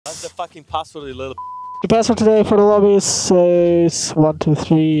What's the fucking password, you little? The password today for the lobby is 1, 2,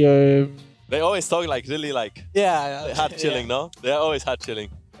 3. They always talk like really like hard chilling, no? They're always hard chilling.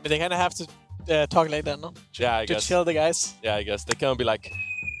 I mean, they kind of have to talk like that, no? Yeah, I guess. To chill the guys. Yeah, I guess. They can't be like,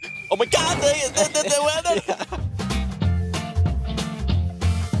 oh my god, they were there!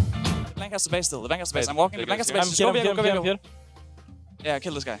 The blank has the base still. The blank has the base. I'm walking. The blank has the base. I'm here. Yeah,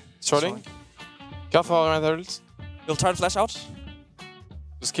 kill this guy. Shorting. Careful around the ult. He'll try to flash out.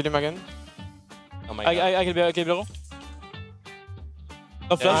 Just kill him again. Oh my god. I can be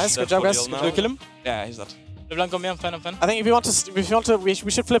No flash. Nice, good job, guys. Do you kill him? Yeah, he's dead. LeBlanc, I'm fine. I think if you want to, we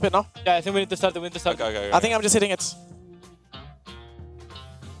should flip it, no? Yeah, I think we need to start. Okay. I think I'm just hitting it.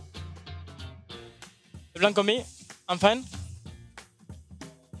 LeBlanc on me. I'm fine.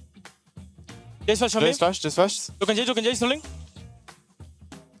 Jace flash on me. Just flash. Look on Jace, snulling.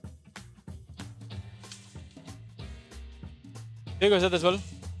 Here goes that as well.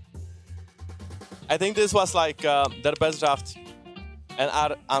 I think this was like their best draft and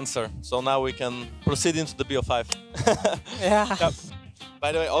our answer. So now we can proceed into the BO5. Yeah. Yep.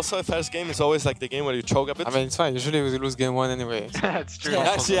 By the way, also first game is always like the game where you choke a bit. I mean, it's fine. Usually we lose game 1 anyway. That's true.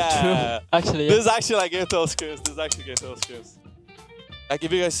 Actually, yeah. True. Actually, yeah. This is actually like game 12 screws. This is actually game 12 screws. Like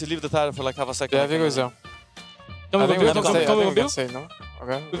if you guys leave the title for like half a second. Yeah, I think it was there. Come we can stay, no?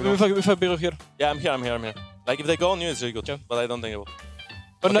 Okay. If I build here. Yeah, I'm here. Like if they go on you, it's really good. But I don't think it will.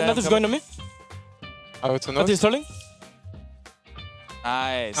 But Okay, nothing's going on me. Out to What is trolling?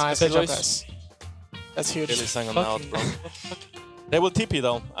 Nice. Nice, good job, guys. That's huge. Really sang on out, bro. They will TP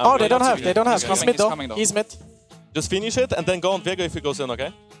though. Oh, they don't have. He's mid though. coming, though. He's mid. Just finish it and then go on Vega if he goes in,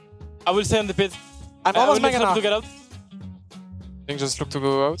 okay? I will stay on the pit. I'm almost mega now. To get out. I think just look to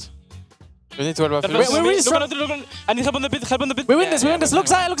go out. We need to help Look on. I need help on the pit. We win this. Look,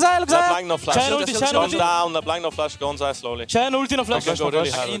 Zaya. LeBlanc no flash. Shine ulti. Calm down, LeBlanc no flash, go on Zaya slowly. Shine ulti, no flash. Okay, go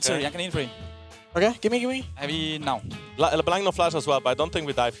really I hard, can enter. okay? I can enter. Okay, give me. Heavy now. LeBlanc no flash as well, but I don't think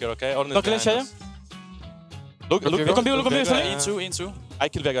we dive here, okay? Ornn is Look, behind Shaya. us. Look on B, Vega. Into. I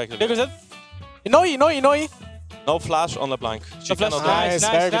kill Vega, There goes that. No. No flash on LeBlanc. She No flash. cannot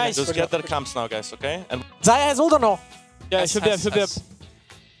die. Nice. Just get their camps now, guys, okay? And Zaya has ult or no? Yeah, should be up.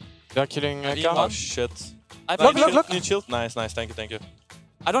 They're killing oh Karma. shit. Look. Need shield? Nice, thank you.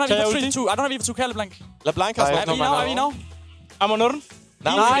 I don't have even 3. I don't have even 2 LeBlanc. LeBlanc has I no have Heavy now. I'm on Ornn.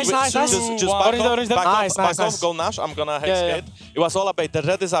 Now Nice. Just Orange. back Nice. off, go Nash. I'm gonna hex skate. It was all a bait. The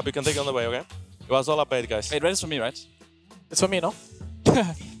red is up. You can take it on the way, okay? It was all a bait, guys. Wait, red is for me, right? It's for me, no?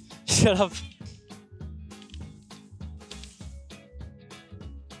 Shut up.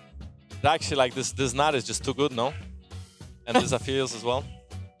 Actually, like this Nat is just too good, no? And this Aphios as well.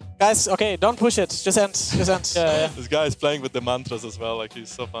 Guys, okay, don't push it. Just end. Yeah. This guy is playing with the mantras as well. Like he's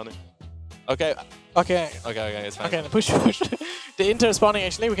so funny. Okay, Okay, it's fine. okay, push. The Inter is spawning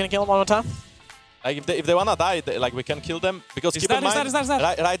actually. We can kill him one more time. Like if they wanna die, like we can kill them because He's keep in dead,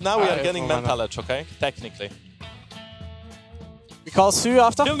 mind, right now we are yeah, getting no, no. mental edge, okay? Technically. We call Su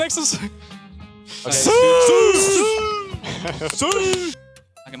after. Kill Nexus. Okay.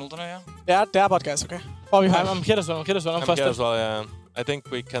 I can ult on her, yeah. Yeah, they're bot guys, okay. Oh, I'm here as well. I'm I'm faster. here as well, yeah. I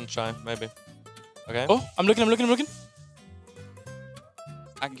think we can try, maybe. Okay. Oh, I'm looking. I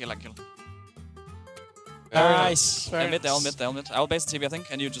can kill. Very Nice. They're mid. I'll base the TV, I think.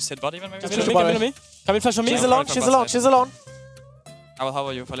 And you just hit bot even, maybe? Come in me. Come in, flash on me. She's alone. I will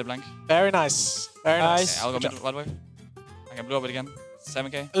hover you for LeBlanc. Very nice. Okay, I'll go mid one way. I can blow up it again.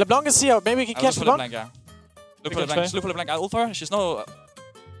 7k. LeBlanc is here. Maybe we can catch LeBlanc. Yeah. Look for LeBlanc. Just look for LeBlanc. I'll ult for her. She's no...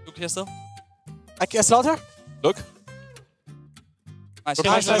 Look here still. I slaughter. Look. Nice.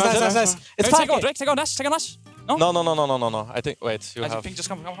 It's Take on Drake. Take on Nash. No. I think. Wait, you have. Pink, just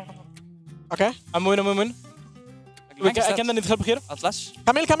come. Okay. I'm win. I can need help here. I'll flash.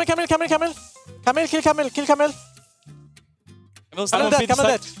 Camille. Kill Camille. I'm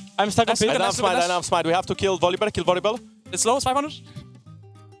dead. I'm stuck on pit. I have smite. We have to kill Volleyball. It's low. It's 500.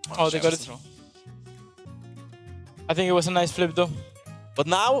 Oh, they got it. I think it was a nice flip though. But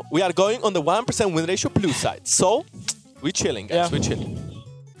now we are going on the 1% win ratio blue side. So we're chilling, guys. Yeah. We're chilling.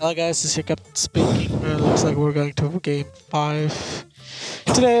 Hello guys, this is Hiccup speaking. Looks like we're going to game 5.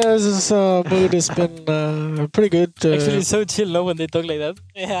 Today's mood has been pretty good. Actually, it's so chill now when they talk like that.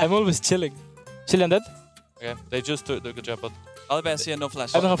 Yeah. I'm always chilling. Chill and that? Okay, they just do a good job, but All the best here, no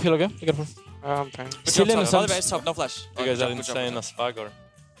flash. I don't have heal, okay? Be careful. I'm fine. Chill in All the best top, no flash. you guys are insane as fuck, or...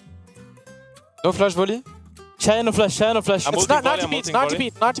 No flash volley. Shine no flash. It's not 90 beats.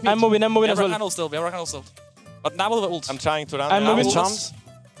 I'm moving We as have well. rock still. But now with the ult. I'm trying to run. I'm now. moving. Charms.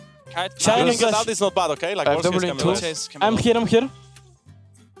 Shine and Get flash. out is not bad, okay? Like, I have worst case double can be in worse. I'm here.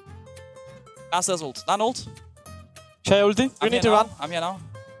 Last there's ult. Not ult. Shine ulti. We need to run. I'm here now.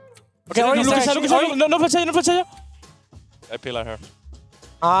 Okay, Look, Orion, look, No flash here, no flash here. I pillar her.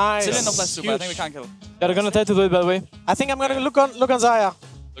 Nice. Zillion no flash too, but I think we can't kill. Yeah, they're gonna try to do it, by the way. I think I'm gonna look on Zarya.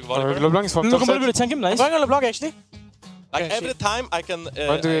 Look, Volibear. LeBlanc is from Look top on side. tank him, nice. I'm going on LeBlanc actually. Like Okay, every time I can.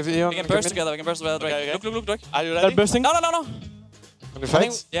 When do we have Eon? We can burst together, we can burst together, Drake. Okay, okay. Look, Drake. Are you They're ready? bursting. No. On the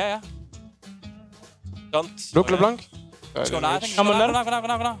fight? Yeah. Don't. Look, okay. LeBlanc. Let's go now, I think. Come on,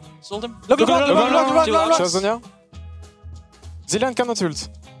 Go now. Sold him. Look, LeBlanc. Show Zonia. Zillion cannot ult.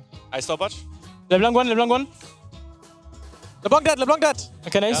 I stopwatch. LeBlanc one. LeBlanc dead.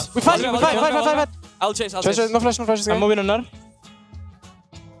 Okay, nice. Yeah. We fight. Fight. I'll chase. No flash, I'm guy. moving on her.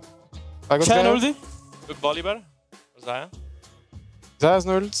 I got Shine Gaia. ulti. Look, Volibear. Zaya. Zaya has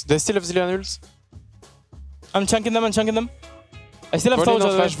no ult. They still have Zillion ult. I'm chunking them. I still have Volley torch, by no the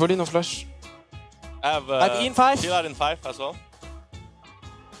way. flash, volley no flash. I have. I have Ian 5. Pillar in 5 as well.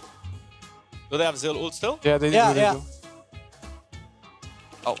 Do they have Zil ult still? Yeah, they do. Yeah, they yeah. do.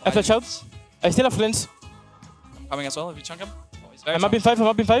 Oh, I flash out. I still have flints. I'm coming as well, if you chunk him. Oh, he's very I'm up in 5.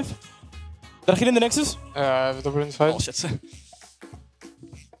 They're killing the Nexus. I have double in 5. Oh, shit.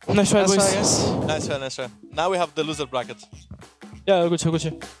 Nice try, That's boys. right, yes. Nice try. Now we have the loser bracket. Yeah, good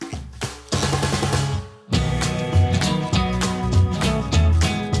shot.